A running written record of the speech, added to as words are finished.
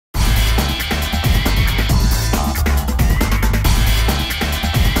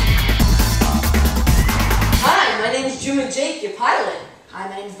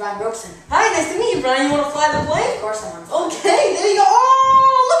Brian Brookston. Hi, nice to meet you, Brian. You want to fly the plane? Of course I want to. Okay, there you go.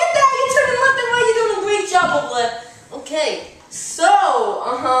 Oh, look at that. You're turning left and right. You're doing a great job over there. Okay, so,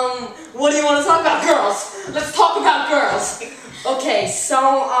 what do you want to talk about? Girls. Let's talk about girls. Okay,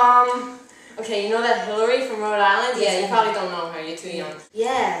 so, okay, you know that Hillary from Rhode Island? Yeah, you probably don't know her. You're too young.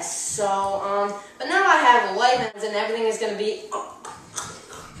 Yes, so, but now I have a wife and everything is going to be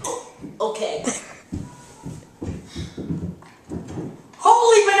okay.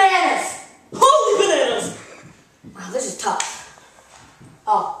 Holy bananas! Holy bananas! Wow, this is tough.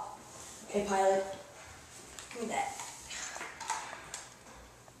 Oh, okay, pilot. Give me that.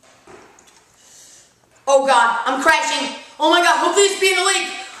 Oh God, I'm crashing. Oh my God, hopefully it's being a leak.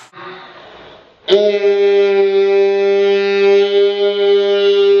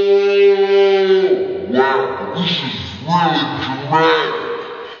 Wow, this is really dramatic.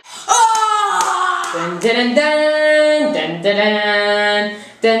 Dun dun dun dun dun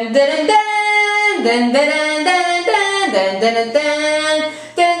dun dun dun dun dun dun dun dun dun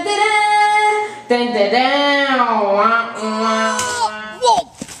dun dun dun dun. Whoa!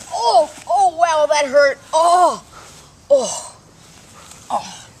 Oh, wow, that hurt. Oh.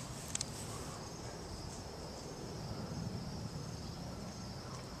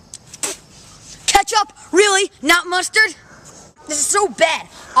 Ketchup? Really? Not mustard? This is so bad.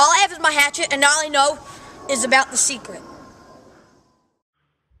 All I have is my hatchet, and all I know is about the secret.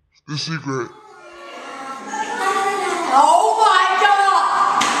 The secret. Oh my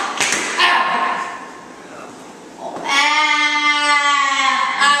God!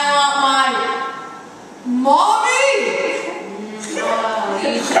 I want my mommy!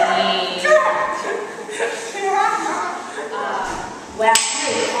 Wow,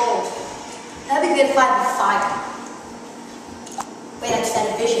 it's cold. That'd be good if I had fire. Wait, I just had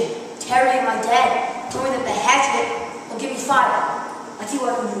a vision. Terry and my dad told me that the hatchet will give me fire. Let's see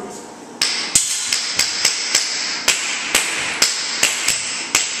what I can do this.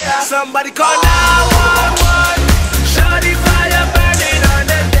 Somebody call 911. Shawty fire burning on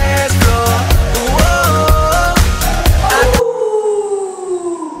the dance floor.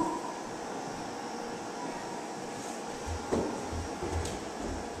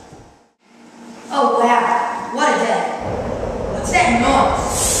 Oh wow, what a day. What's that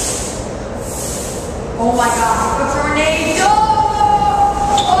noise? Oh my God, a tornado!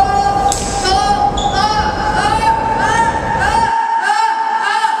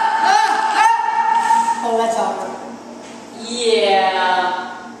 Oh, that's awkward.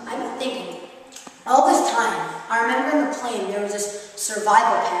 Yeah. I've been thinking, all this time, I remember in the plane there was this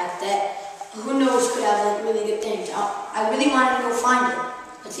survival pack that who knows could have like really good things. I really wanted to go find it.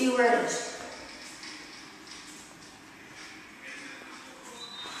 Let's see where it is.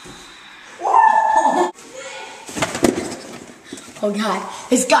 Oh God,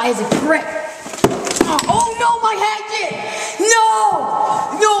 this guy is a prick. Oh no, my hatchet!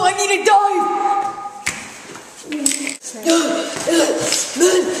 No! No, I need to dive!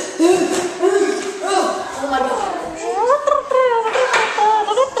 Oh my God.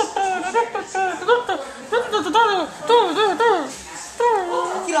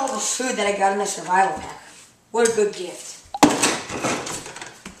 Look at all the food that I got in the survival pack. What a good gift.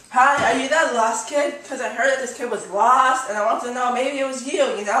 Hi, are you that lost kid? Because I heard that this kid was lost, and I want to know, maybe it was you,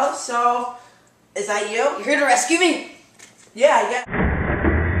 you know? So, is that you? You're here to rescue me? Yeah, I guess.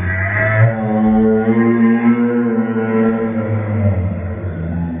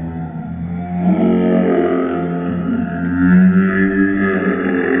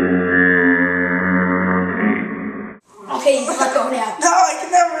 Okay, you can let go now. No, I can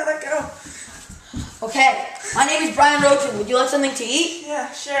never let go. Okay, my name is Brian Roach. Would you like something to eat?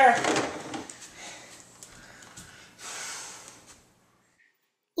 Yeah, sure.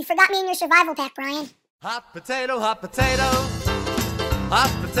 You forgot me in your survival pack, Brian. Hot potato, hot potato.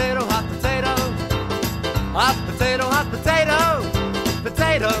 Hot potato, hot potato. Hot potato, hot potato.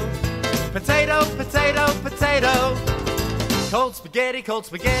 Potato. Potato, potato, potato. Cold spaghetti, cold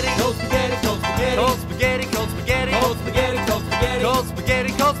spaghetti. Cold spaghetti, cold spaghetti. Cold spaghetti, cold spaghetti. Cold spaghetti, cold spaghetti. Cold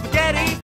spaghetti, cold spaghetti.